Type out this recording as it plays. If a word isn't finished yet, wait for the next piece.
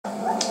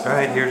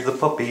Alright, here's the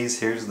puppies.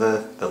 Here's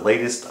the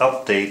latest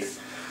update.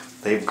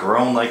 They've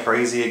grown like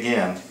crazy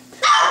again.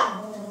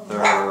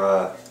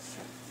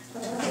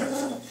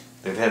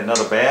 They've had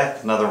another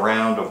bath, another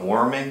round of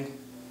warming,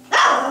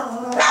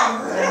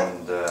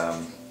 and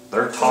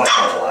they're talking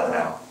a lot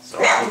now. So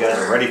you guys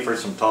are ready for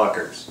some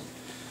talkers.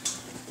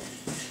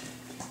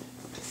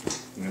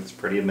 It's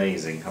pretty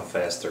amazing how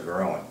fast they're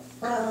growing.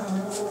 We're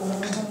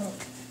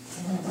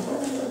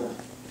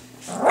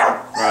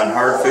on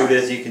hard food,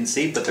 as you can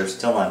see, but they're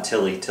still on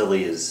Tilly.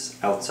 Tilly is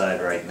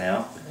outside right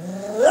now.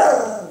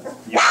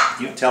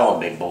 You tell him,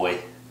 big boy.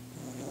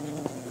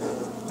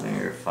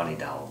 You're a funny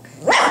dog.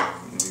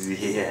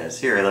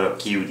 Yes, you're a little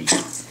cutie.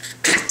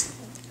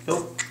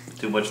 Oh,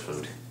 too much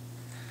food.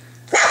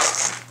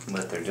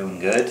 But they're doing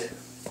good.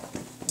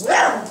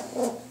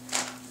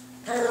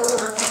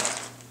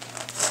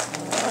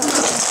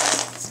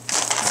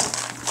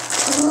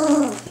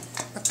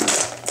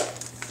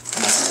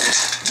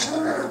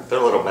 They're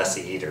little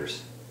messy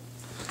eaters.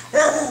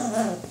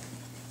 They're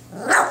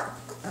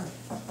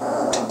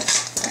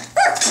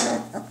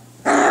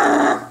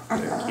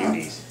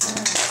cuties.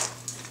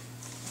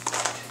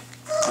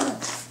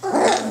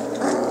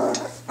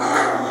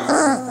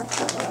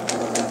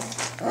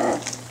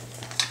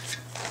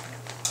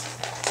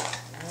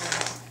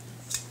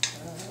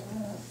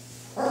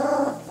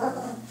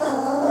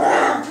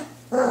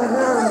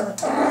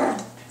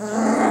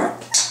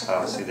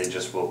 Oh, see, they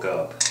just woke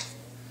up.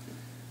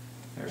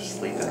 They're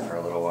sleeping for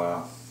a little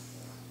while.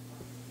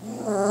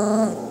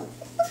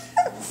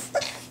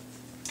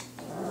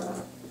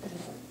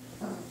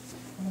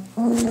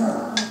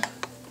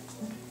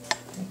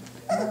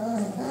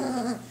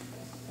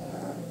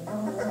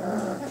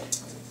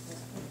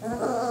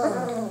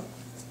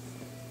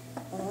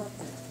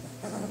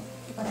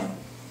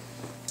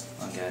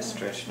 One guy's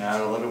stretching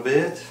out a little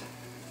bit,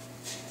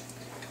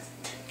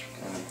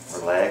 kind of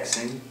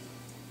relaxing.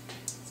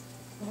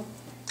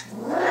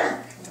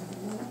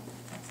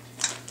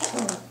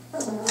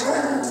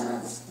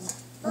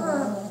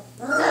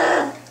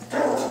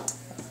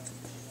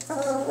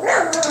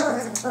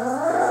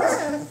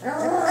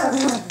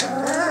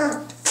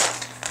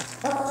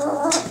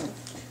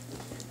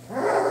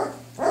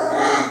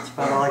 That's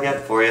about all I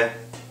got for you.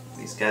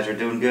 These guys are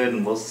doing good,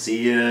 and we'll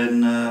see you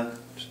in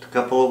just a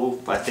couple,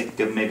 I think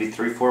maybe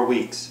 3-4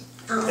 weeks.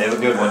 Have a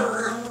good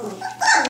one.